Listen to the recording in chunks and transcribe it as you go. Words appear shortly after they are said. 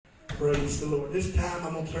Praise the Lord. This time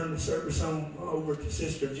I'm going to turn the service on over to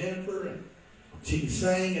Sister Jennifer, and she can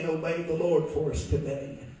sing and obey the Lord for us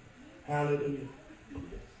today. Hallelujah.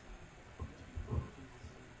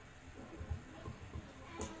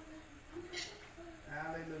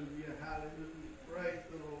 Hallelujah. Hallelujah. Praise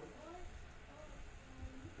the Lord.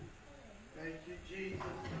 Thank you, Jesus.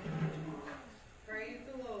 Praise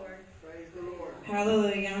the Lord. Praise the Lord.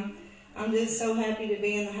 Hallelujah. I'm just so happy to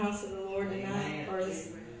be in the house of the Lord tonight, or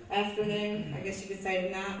this afternoon. I guess you could say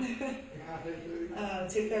tonight.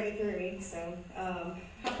 2:33. So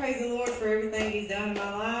I praise the Lord for everything He's done in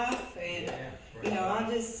my life, and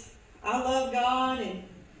I love God,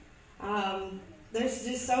 and there's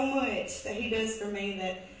just so much that He does for me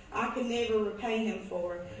that I can never repay Him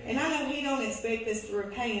for. And I know He don't expect us to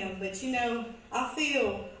repay Him, but I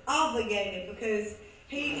feel obligated because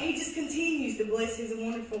He just continues to bless His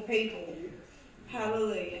wonderful people.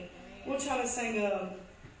 Hallelujah. We'll try to sing a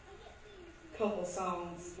couple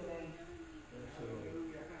songs today.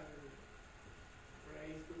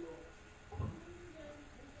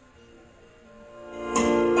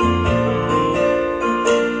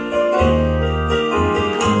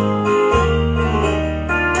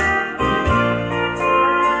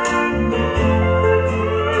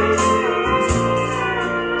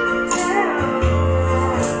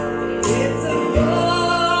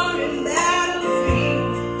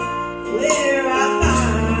 Where I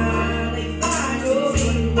finally find your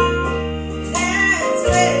peace.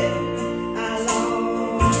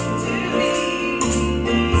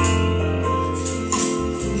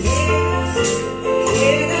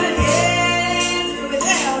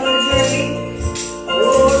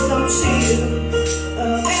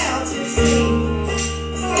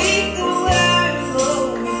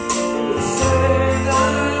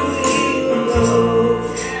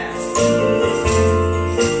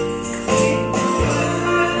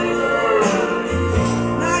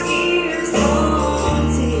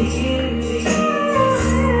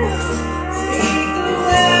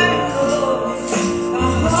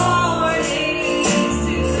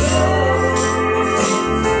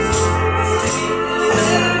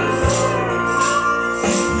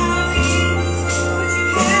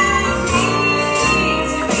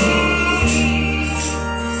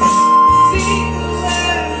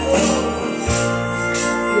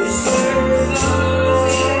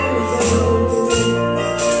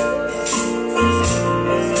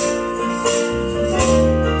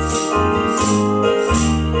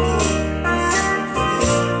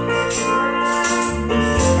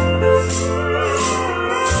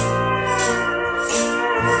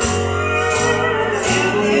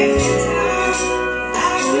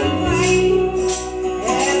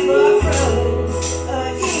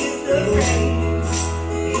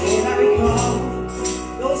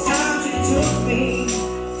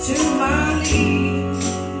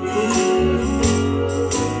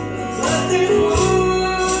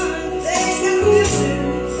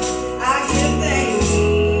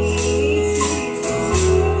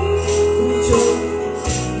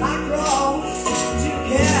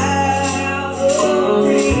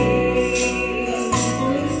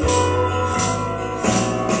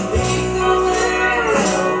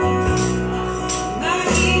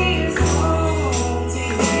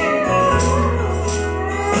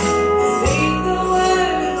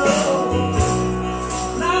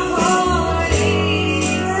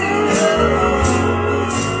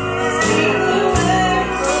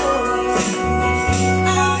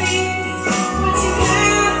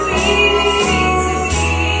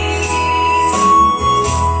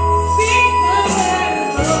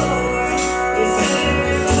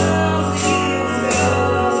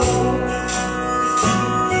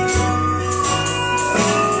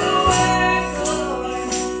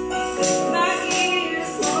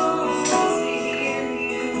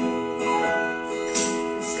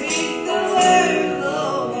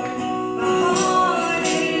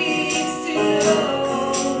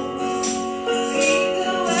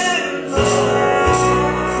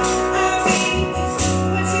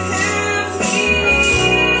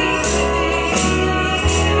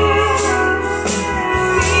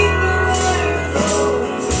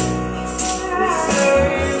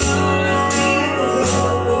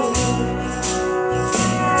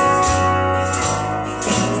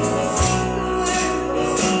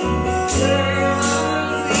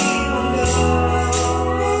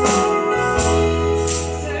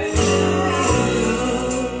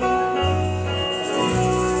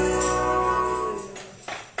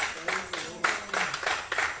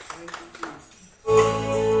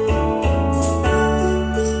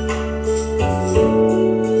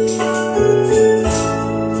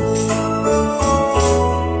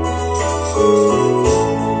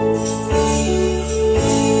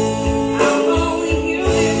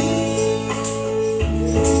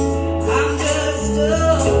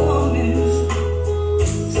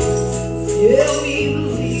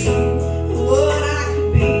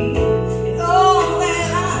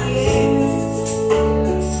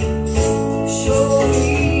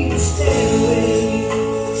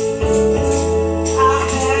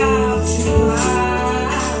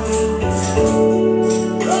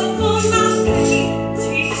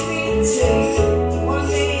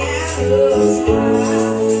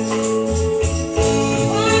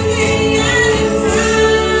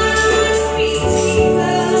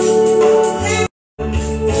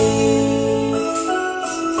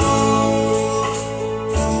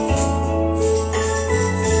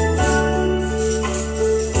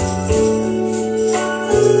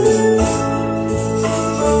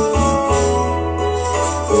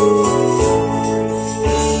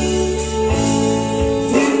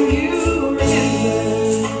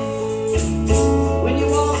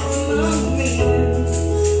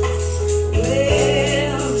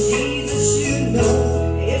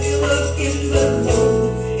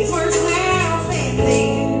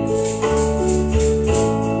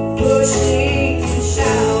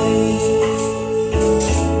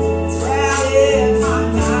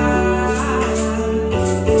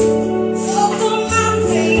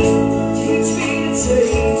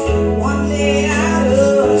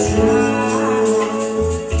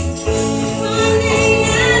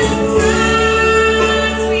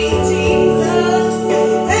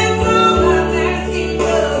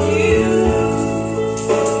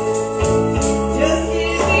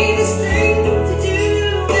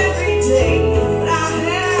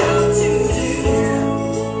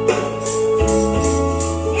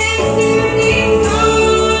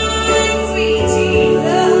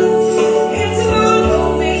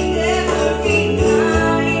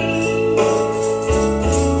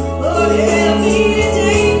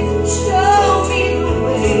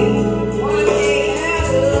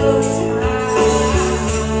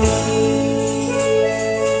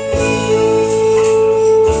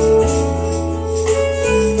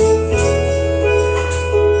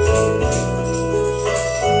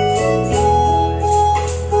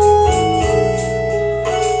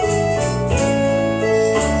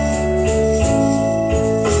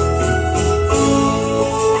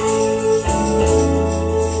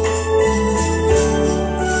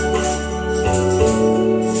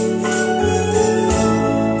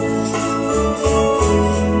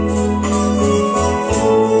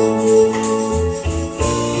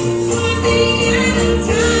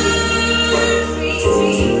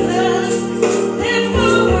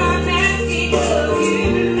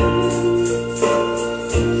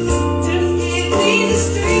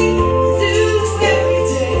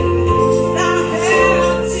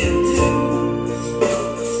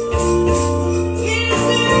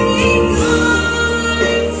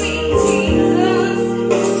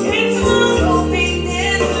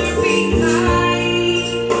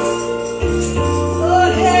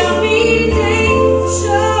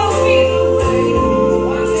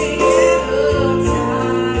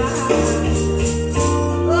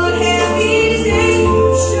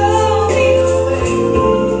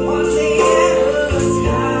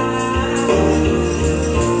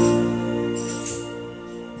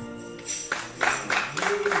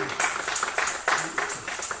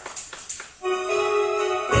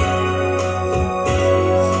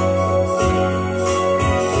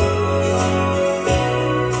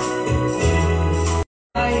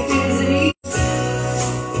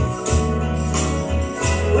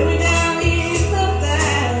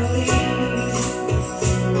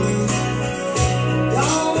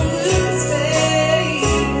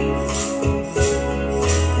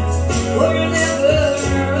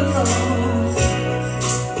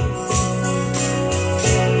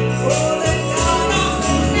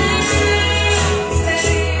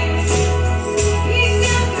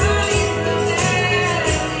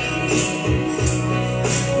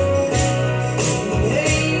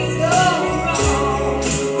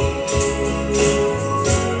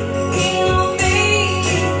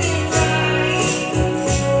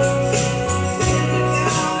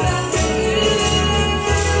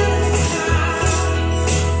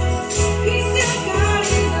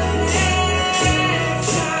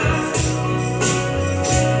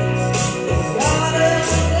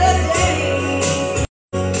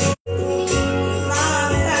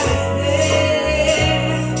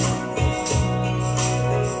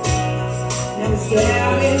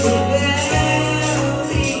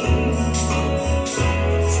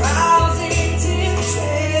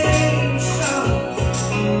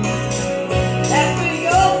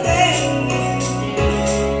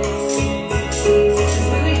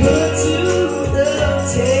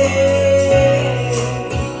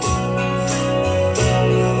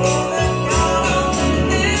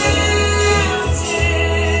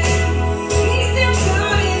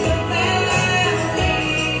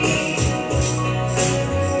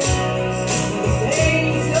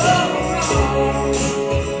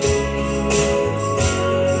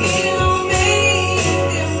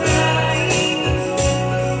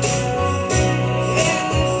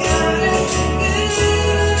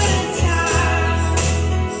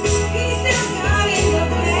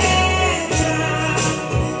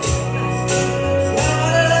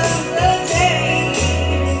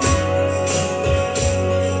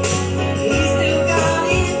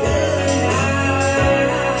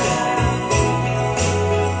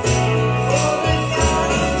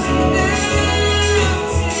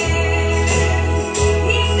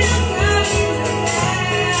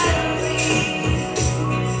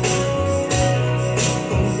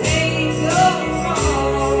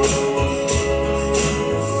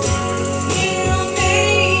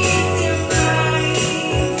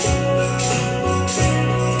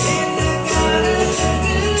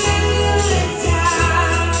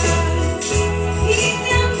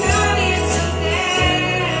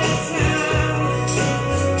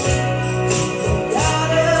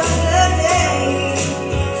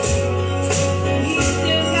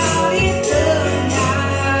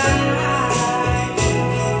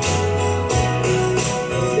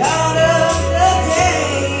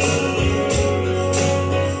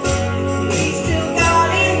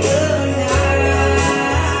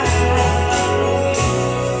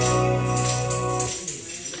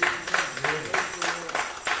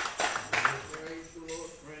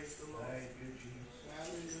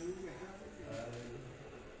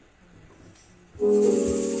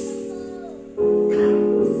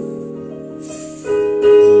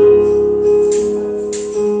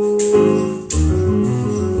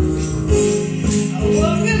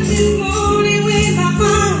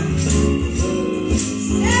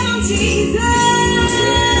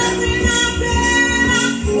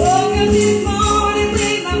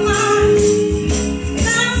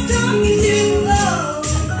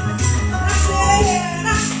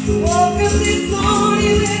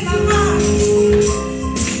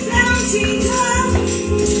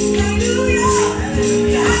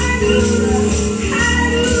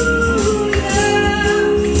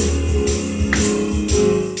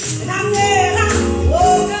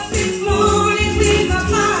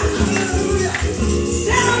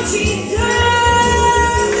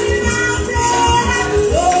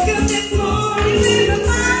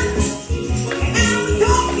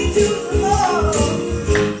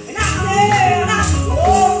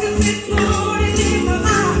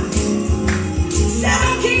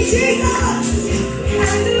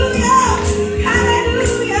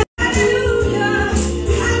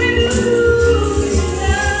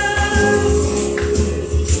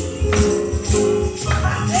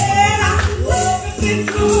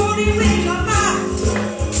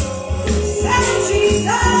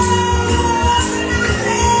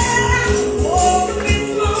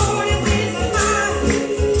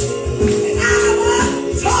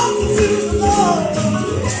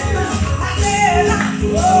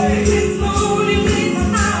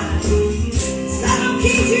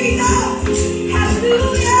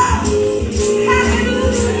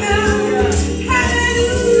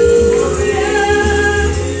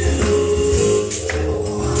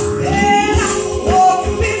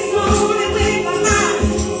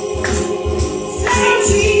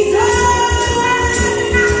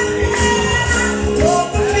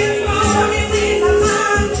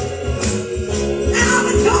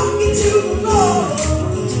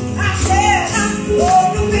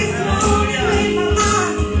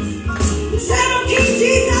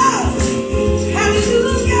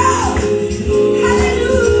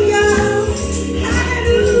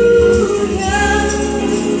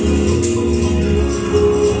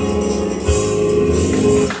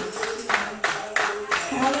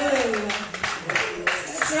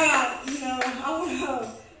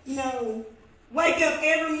 wake up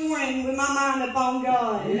every morning with my mind upon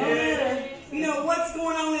God. No matter, what's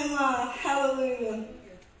going on in life. Hallelujah.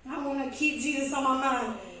 I want to keep Jesus on my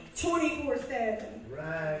mind 24/7.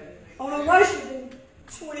 Right. I want to worship Him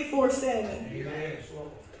 24/7. Yes,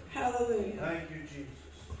 Lord. Hallelujah. Thank you, Jesus.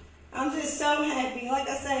 I'm just so happy. Like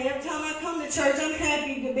I say, every time I come to church, I'm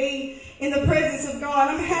happy to be in the presence of God.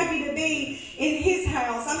 I'm happy to be in His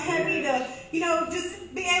house. I'm happy to,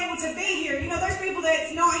 just be able to be here. There's people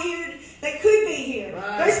that's not here that could be here.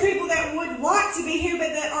 Right. There's people that would like to be here,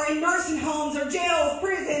 but that are in nursing homes or jails,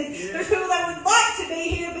 prisons. Yeah. There's people that would like to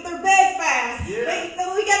be here, but they're bedfast. Yeah.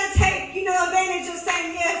 We got to take, advantage of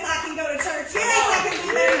saying, yes, I can go to church. Yes, I can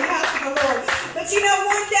be there in the house of the Lord. But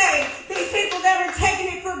one day, these people that are taking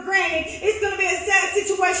it for granted, it's going to be a sad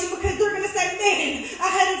situation because they're going to say, man, I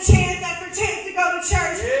had a chance after chance to go to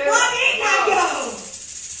church. Yeah. Why didn't I go?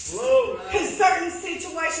 Because certain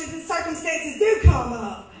situations and circumstances do come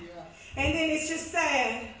up. And then it's just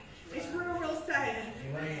sad. It's real, real sad.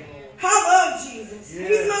 I love Jesus. Yeah.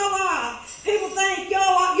 He's my life. People think, you're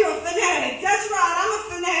a fanatic. That's right, I'm a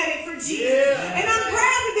fanatic for Jesus. Yeah. And I'm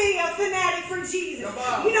proud to be a fanatic for Jesus. Come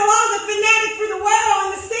on. I was a fanatic for the world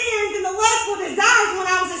and the sins and the lustful desires when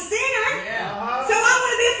I was a sinner. Yeah. So I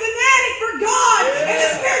want to be a fanatic for God and the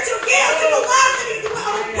spiritual gifts and the love that He's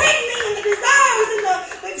putting me and the desires and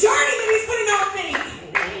the journey that He's putting on me.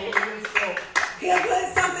 He'll put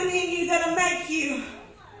something in you that'll make you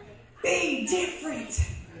be different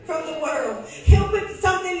from the world. He'll put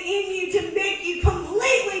something in you to make you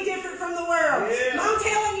completely different from the world. Yeah. I'm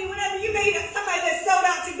telling you, whenever you meet somebody that's sold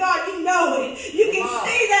out to God, you know it. You can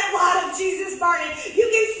see that light of Jesus burning. You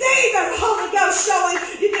can see the Holy Ghost showing.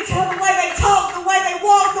 You can tell the way they talk, the way they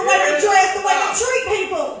walk, the way they dress, the way they treat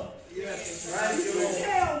people. Yes, You can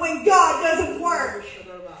tell when God doesn't work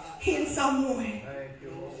in someone.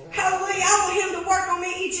 Hallelujah. I want Him to work on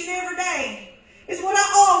me each and every day. It's what I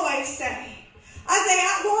always say. I say,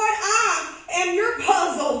 Lord, I am your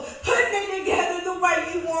puzzle. Put me together the way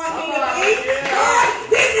you want me to be. Lord,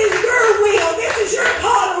 this is your will. This is your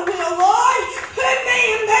potter will, Lord. Put me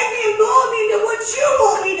and make me and mold me into what you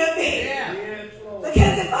want me to be.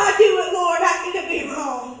 Because if I do it, Lord, I'm going to be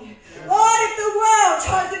wrong. Lord, if the world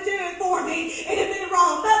tries to do it for me, it'll be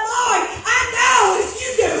wrong. But Lord, I know if you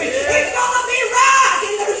do it, it's going to be right.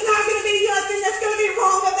 And there's not going to be nothing that's going to be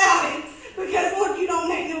wrong about it. Because, Lord, you don't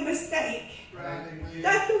make no mistake.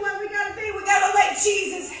 That's the way we got to be. We got to let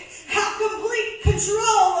Jesus have complete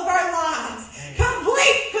control of our lives.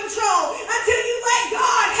 Complete control. Until you let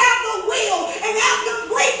God have the will and have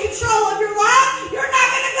complete control of your life, you're not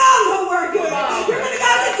going to go nowhere good. You're going to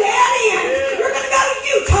go to death.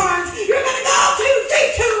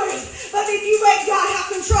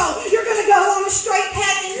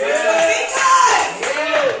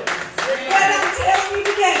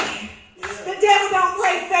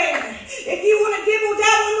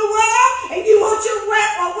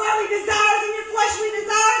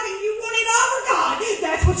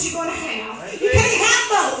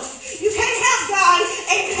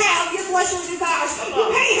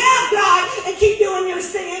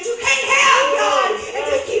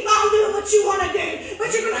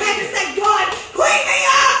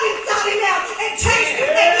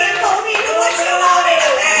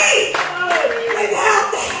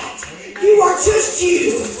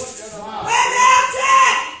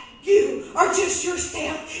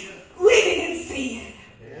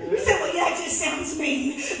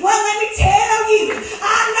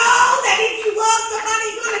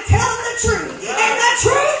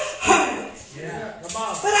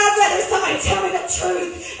 somebody tell me the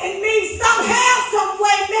truth and me somehow, some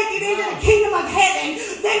way make it into the kingdom of heaven.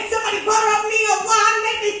 Then somebody butter up me a line,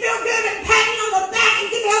 make me feel good and pat me on the back and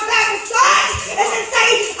give me a bag of socks and then say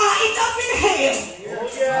I end up in hell.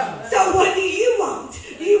 So what do you want?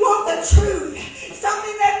 Do you want the truth?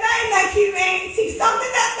 Something that may make you antsy,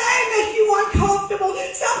 something that may make you uncomfortable,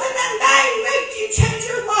 something that may make you change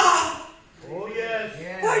your life.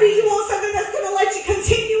 Or do you want something that's going to let you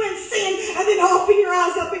continue in sin and then open your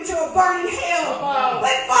eyes up into a burning hell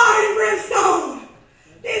with fire and brimstone?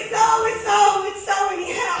 It's so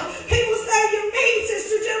anyhow. People say you're mean,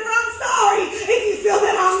 Sister Jennifer. I'm sorry if you feel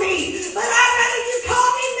that I'm mean. But I'd rather you call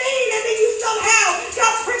me mean and then you somehow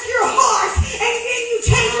God prick your heart and then you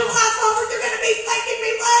change your life over. You're going to be thanking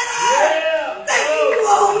me later. Thank you,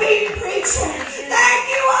 old mean preacher. Thank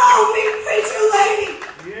you, old mean preacher lady.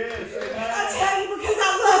 I tell you because I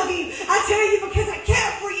love you. I tell you because I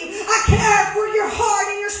care for you. I care for your heart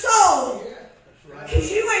and your soul. Because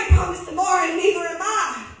you ain't promised tomorrow and neither am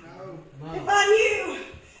I. If I knew,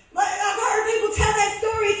 I've heard people tell that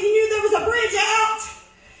story. If you knew there was a bridge out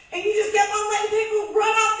and you just kept on letting people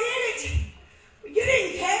run off in it, you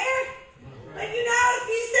didn't care. And you know, if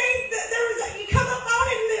you think that you come up on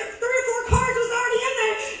it and there 3 or 4 cars was already in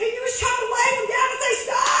there and you was trying to wave them down and say,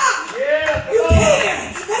 stop. You care.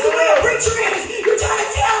 That's the way a preacher is. You're trying to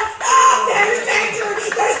tell them, stop. There's danger.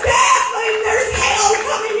 There's death. And there's hell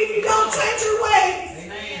coming if you don't change your ways.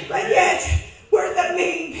 But yet, we're the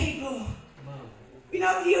mean people. You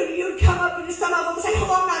know, you'd come up to some of them and say, oh,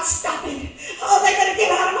 I'm not stopping. Oh, they better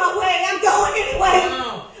get out of my way. I'm going anyway.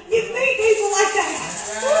 You meet people like that.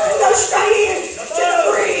 Go straight in to the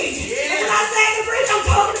bridge. And when I say the bridge, I'm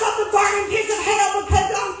talking about the burning pits of hell because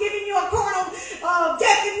I'm giving you a carnal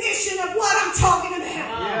definition of what I'm talking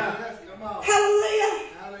about. Hallelujah.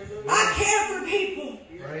 I care for people.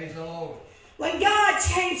 Praise the Lord. When God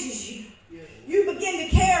changes you, you begin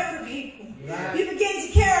to care for people. You begin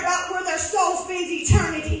to care about where their soul spends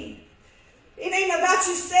eternity. It ain't about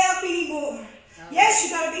yourself anymore. Yes, you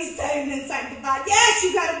got to be saved and sanctified. Yes,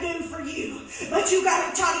 you got to do for you. But you got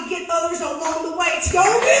to try to get others along the way to go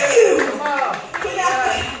with you. Without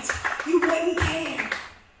that, you wouldn't care.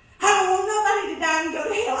 I don't want nobody to die and go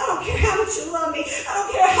to hell. I don't care how much you love me. I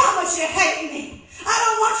don't care how much you hate me. I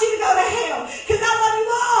don't want you to go to hell because I love you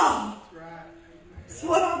all. That's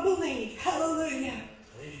what I believe. Hallelujah.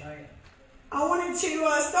 I wanted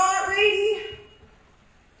to start reading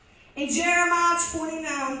in Jeremiah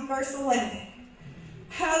 29, verse 11.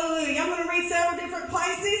 Hallelujah. I'm going to read several different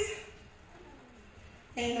places.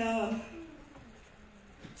 And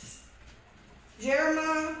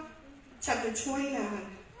Jeremiah chapter 29,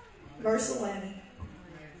 verse 11.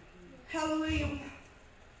 Hallelujah.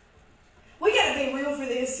 We got to be real for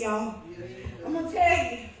this, y'all. I'm going to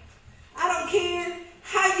tell you. I don't care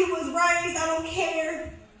how you was raised. I don't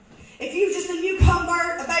care if you just a new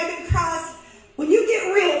convert, a baby in Christ. When you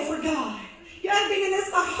get real for God, I've been in this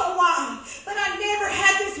my whole life, but I never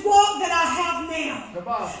had this walk that I have now.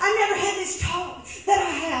 I never had this talk that I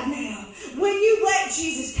have now. When you let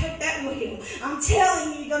Jesus take that wheel, I'm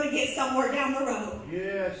telling you, you're going to get somewhere down the road.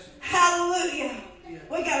 Yes. Hallelujah.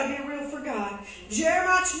 We got to be real for God.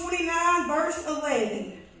 Jeremiah 29, verse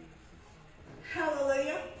 11.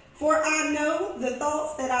 Hallelujah. For I know the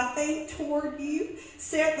thoughts that I think toward you,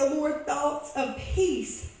 saith the Lord, thoughts of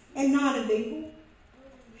peace and not of evil,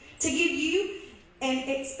 to give you an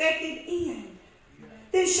expected end.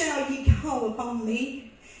 Then shall ye call upon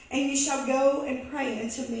me, and ye shall go and pray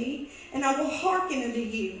unto me, and I will hearken unto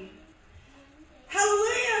you.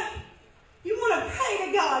 Hallelujah. You want to pray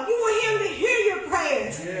to God. You want Him to hear your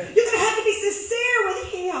prayers. Yes. You're going to have to be sincere with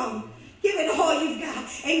Him. Give it all you've got.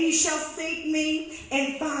 And you shall seek me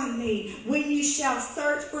and find me when you shall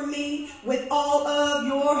search for me with all of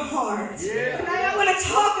your heart. Yeah. Today I want to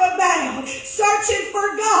talk about searching for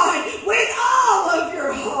God with all of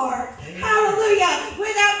your heart. Amen. Hallelujah.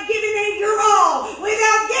 Without giving Him your all.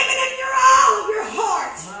 Without giving Him your all of your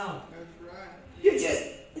heart. Wow. That's right. You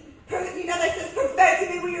just, that says profess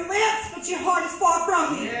me with your lips, but your heart is far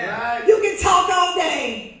from it. Yeah. Right. You can talk all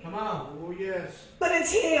day. Come on. Oh, yes. But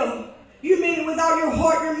until you mean it with all your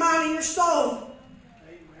heart, your mind, and your soul,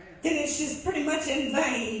 then it's just pretty much in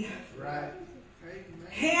vain. That's right.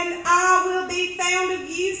 And I will be found of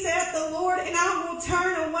you, saith the Lord, and I will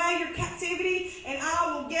turn away your captivity, and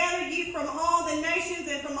I will gather you from all the nations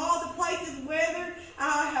and from all the places whither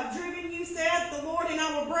I have driven you, saith the Lord, and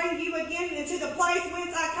I will bring you again into the place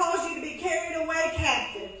whence I caused you to be carried away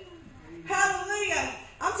captive. Hallelujah.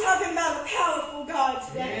 I'm talking about a powerful God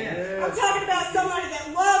today. Yes. I'm talking about somebody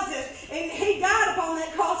that loves us, and He died upon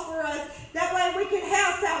that cross for us. That way we can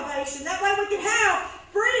have salvation. That way we can have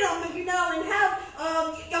freedom,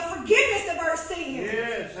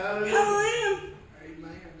 Hallelujah.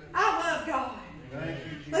 Amen. I love God. Thank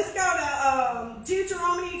you, Jesus. Let's go to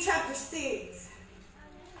Deuteronomy chapter 6.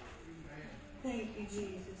 Thank you,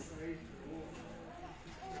 Jesus. Praise the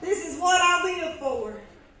Lord. This is what I live for.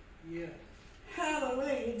 Yes.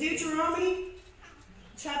 Hallelujah. Deuteronomy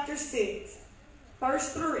chapter 6,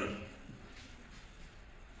 verse 3.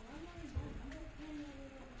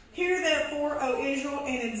 Hear therefore, O Israel,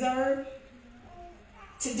 and observe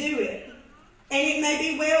to do it, and it may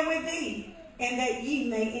be well with thee, and that ye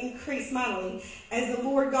may increase mightily, as the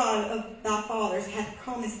Lord God of thy fathers hath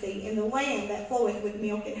promised thee, in the land that floweth with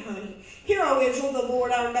milk and honey. Hear, O Israel, the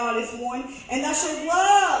Lord our God is one, and thou shalt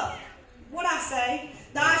love. What I say?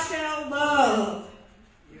 Thou shalt love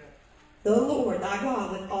the Lord thy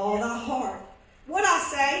God with all thy heart. What I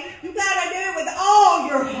say? You got to do it with all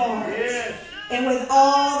your heart. Yes. And with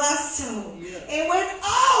all thy soul. Yes. And with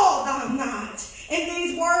all thy might. And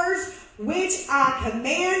these words which I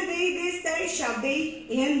command thee this day shall be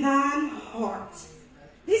in thine heart.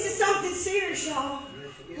 This is something serious, y'all.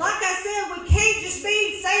 Like I said, we can't just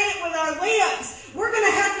be saying it with our lips. We're going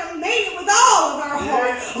to have to mean it with all of our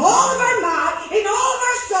heart, all of our might, and all of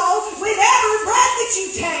our soul, with every breath that you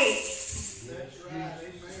take. That's right.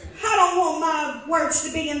 Amen. I don't want my words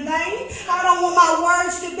to be in vain. I don't want my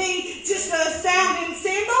words to be just a sounding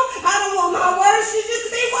cymbal. I don't want my words to just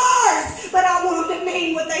be words. But I want them to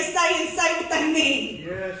mean what they say and say what they mean.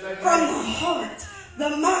 Yes, that's From right. the heart, the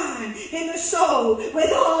mind, and the soul,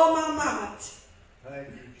 with all my might. Thank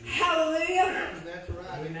you, Jesus. Hallelujah. That's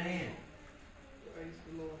right. Amen. Praise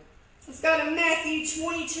the Lord. Let's go to Matthew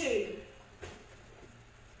 22. Praise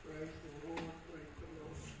the Lord. Praise the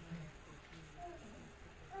Lord.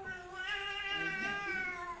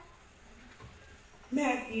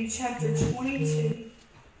 Matthew chapter 22,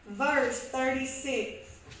 verse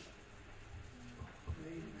 36.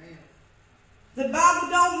 Amen. The Bible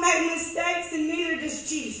don't make mistakes, and neither does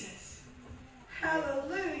Jesus.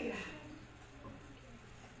 Hallelujah.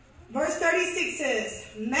 Verse 36 says,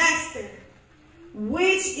 Master,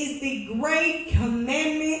 which is the great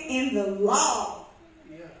commandment in the law?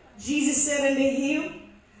 Yeah. Jesus said unto him,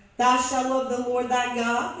 Thou shalt love the Lord thy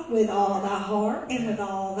God with all thy heart, and with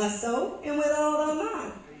all thy soul, and with all thy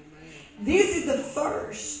mind. Amen. This is the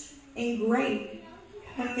first and great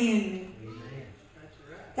commandment. That's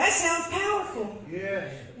right. That sounds powerful.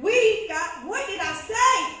 Yes. What did I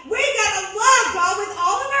say? We got to love God with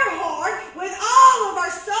all of our heart, with all of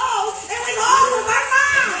our soul, and with all of our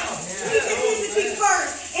mind. He said this is the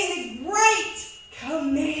first and the great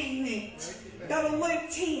commandment. Go to Luke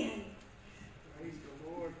 10. Praise the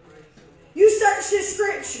Lord. Praise the Lord. You search this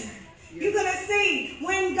scripture. You're going to see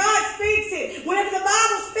when God speaks it, whenever the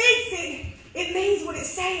Bible speaks it, it means what it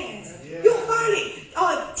says. Yeah. You'll find it 10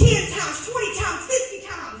 times, 20 times, 50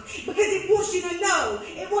 times, because it wants you to know.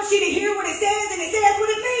 It wants you to hear what it says, and it says what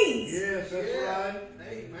it means. Yes, that's right.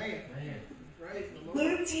 Amen. Praise the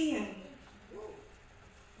Lord. Luke 10,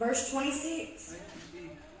 verse 26. Thank you,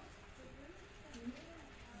 Jesus.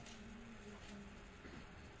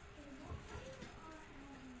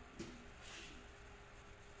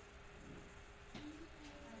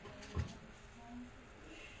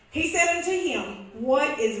 He said unto him,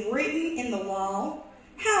 What is written in the law?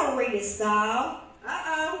 How readest thou?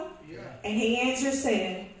 Yeah. And he answered,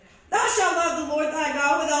 saying, Thou shalt love the Lord thy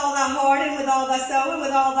God with all thy heart, and with all thy soul, and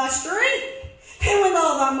with all thy strength, and with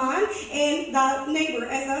all thy mind, and thy neighbor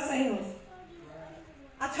as thyself.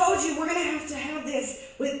 I told you we're going to have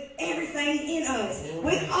this with everything in us,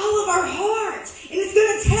 with all of our heart. And it's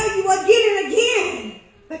going to tell you again and again,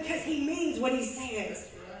 because he means what he says.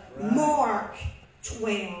 Right. Mark 12.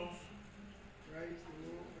 Praise the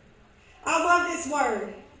Lord. I love this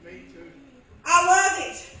word. Me too. I love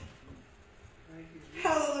it. Thank you, Jesus.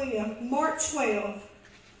 Hallelujah. Mark 12, Amen.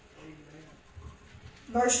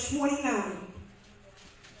 verse 29.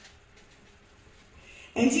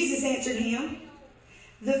 And Jesus answered him,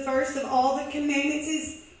 The first of all the commandments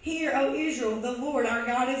is, Hear, O Israel, the Lord our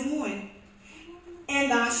God is one.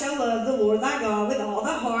 And thou shalt love the Lord thy God with all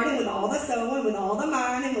thy heart, and with all thy soul, and with all thy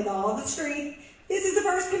mind, and with all thy strength. This is the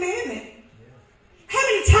first commandment. How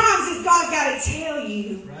many times has God got to tell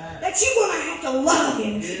you that you're going to have to love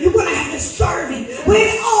Him? You're going to have to serve Him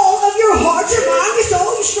with all of your heart, your mind, your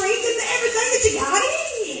soul, your strength, and everything that you got in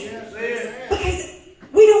you. Yes, Because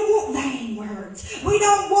we don't want vain words. We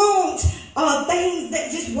don't want things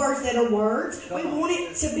that just words that are words. We want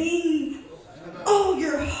it to be all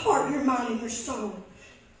your heart, your mind, and your soul.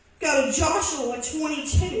 Go to Joshua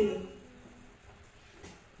 22.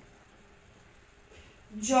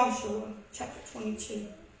 Joshua chapter 22.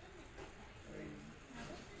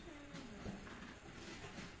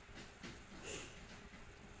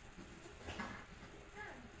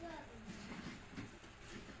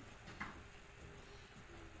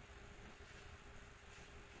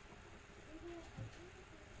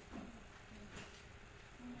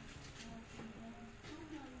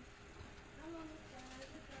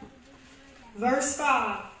 verse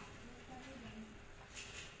 5.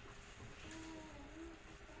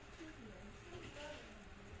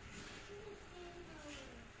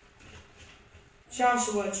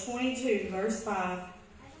 Joshua 22, verse 5.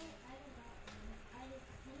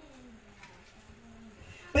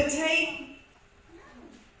 But take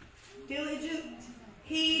diligent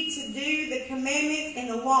heed to do the commandments and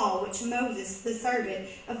the law which Moses, the servant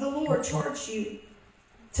of the Lord, charged you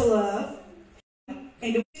to love.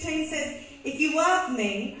 And 15 says, if you love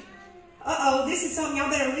me, this is something y'all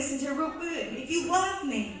better listen to real good. If you love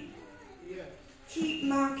me, keep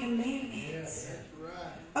my commandments.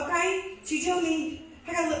 Okay? So you tell me,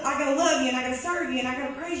 I gotta love you, and I gotta serve you, and I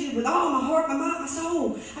gotta praise you with all my heart, my mind, my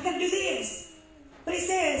soul. I gotta do this. But it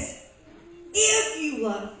says, if you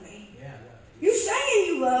love me. You're saying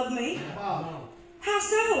you love me. How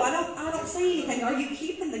so? I don't see anything. Are you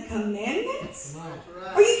keeping the commandments?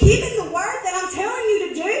 Are you keeping the word that I'm telling you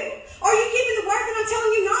to do? Are you keeping the word that I'm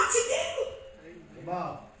telling you not to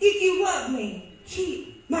do? If you love me,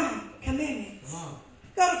 keep my commandments.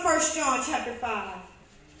 Go to 1 John chapter 5.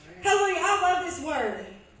 Hallelujah. I love this word.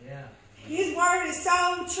 His word is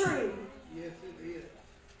so true. Yes, it is.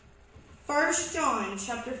 1 John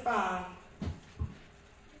chapter 5.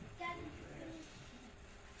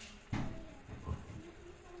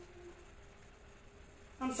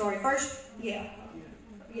 I'm sorry, yeah,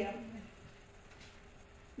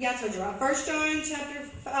 I told you right. 1 John chapter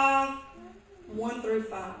 5, 1 through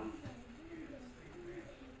 5.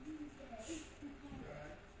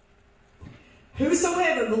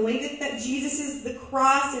 Whosoever believeth that Jesus is the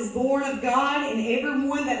Christ is born of God, and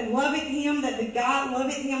everyone that loveth him, that begot,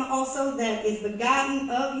 loveth him also that is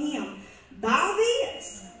begotten of him. By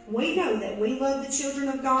this we know that we love the children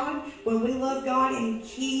of God, when we love God and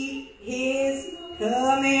keep his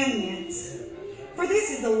commandments. For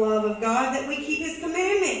this is the love of God, that we keep his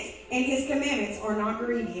commandments, and his commandments are not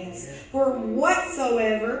grievous. For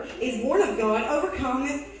whatsoever is born of God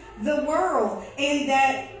overcometh the world, and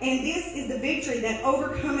this is the victory that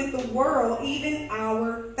overcometh the world, even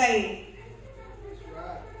our faith.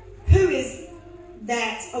 Who is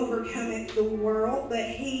that overcometh the world but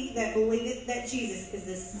he that believeth that Jesus is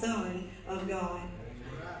the Son of God?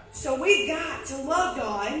 So we've got to love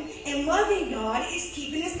God, and loving God is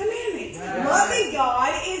keeping his commandments. Loving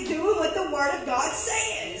God is doing what the Word of God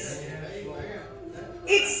says.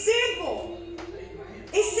 It's simple.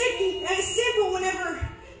 It's simple whenever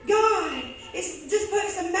God just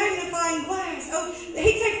puts a magnifying glass. Oh,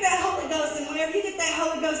 he takes that Holy Ghost, and whenever you get that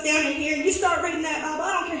Holy Ghost down in here and you start reading that Bible,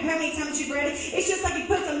 I don't care how many times you've read it, it's just like he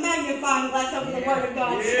puts a magnifying glass over the Word of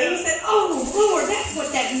God. And he said, oh, Lord, that's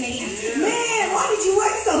what that meant. Man, why did you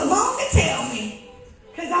wait so long to tell me?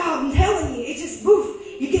 Because I'm telling you, it's just,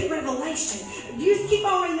 woof, you get revelation. You just keep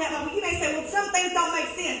on reading that Bible. You may say, well, some things don't make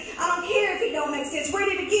sense. I don't care if it don't make sense. Read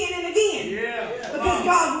it again and again. Because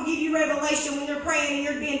God will give you revelation when you're praying and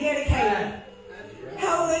you're being dedicated.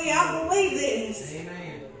 Hallelujah. I believe this.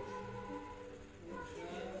 Amen.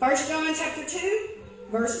 1 John chapter 2,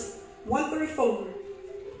 verse 1 through 4.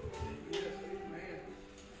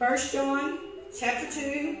 1 John chapter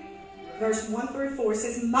 2, verse 1 through 4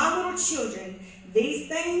 says, my little children, these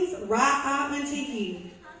things write I unto you,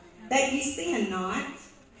 that ye sin not.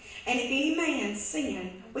 And if any man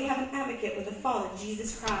sin, we have an advocate with the Father,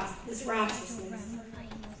 Jesus Christ, this righteousness,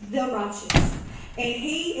 the righteous. And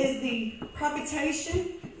he is the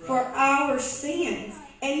propitiation for our sins,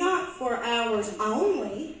 and not for ours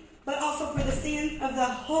only, but also for the sins of the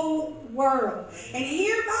whole world. And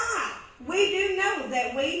hereby we do know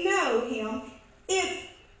that we know him if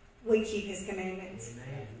we keep his commandments.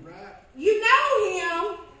 You know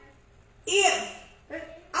him if.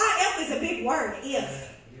 If is a big word,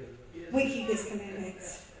 if we keep his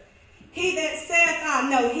commandments. He that saith, I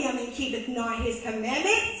know him, and keepeth not his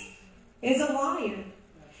commandments, is a liar,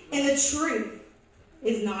 and the truth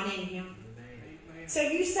is not in him. So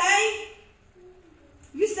you say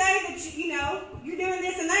that you're doing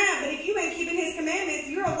this and that, but if you ain't keeping his commandments,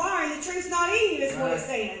 you're a liar, and the truth's not in you, is what it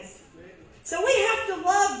says. So we have to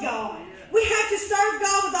love God. We have to serve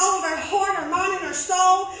God with all of our heart, our mind, and our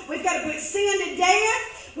soul. We've got to put sin to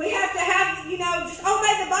death. We have to have, just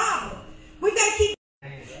obey the Bible. We've got to keep.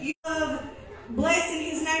 You love blessing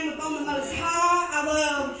his name upon the Most High. I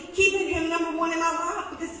love keeping him number one in my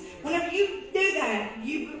life, because whenever you do that,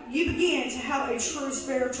 you begin to have a true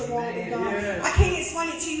spiritual walk with God. I can't explain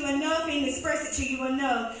it to you enough and express it to you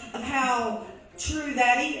enough of how true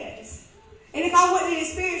that is. And if I wouldn't have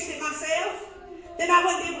experienced it myself, then I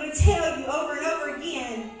wouldn't be able to tell you over and over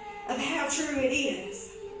again of how true it is.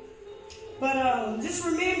 But just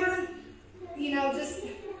remember, just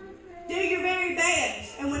do your very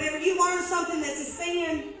best. And whenever you learn something that's a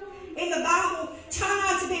sin in the Bible, try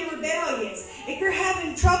not to be rebellious. If you're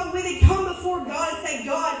having trouble with it, come before God and say,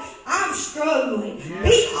 God, I'm struggling.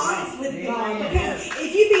 Be honest with God. Because if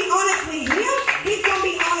you be honest with Him, He's going to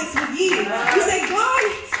be honest with you. You say, God,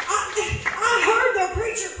 I heard the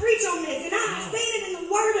preacher preach on this, and I've seen it in the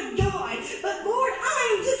Word of God. But Lord, I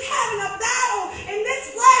am just having a battle, and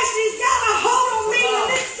this flesh has got a hold on me, and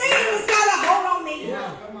this sin has got a hold on me.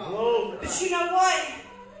 But you know what?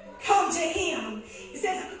 Come to Him. It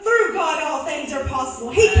says, through God all things are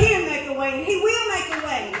possible. He can make a way, and He will make a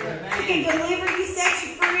way. He can deliver you, set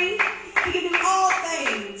you free. He can do all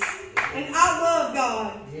things. And I love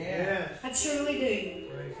God. I truly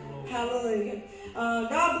do. Hallelujah.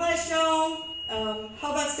 God bless y'all.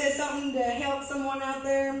 Hope I said something to help someone out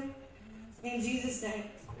there. In Jesus' name.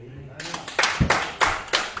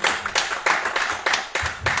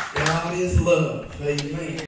 God is love. Amen.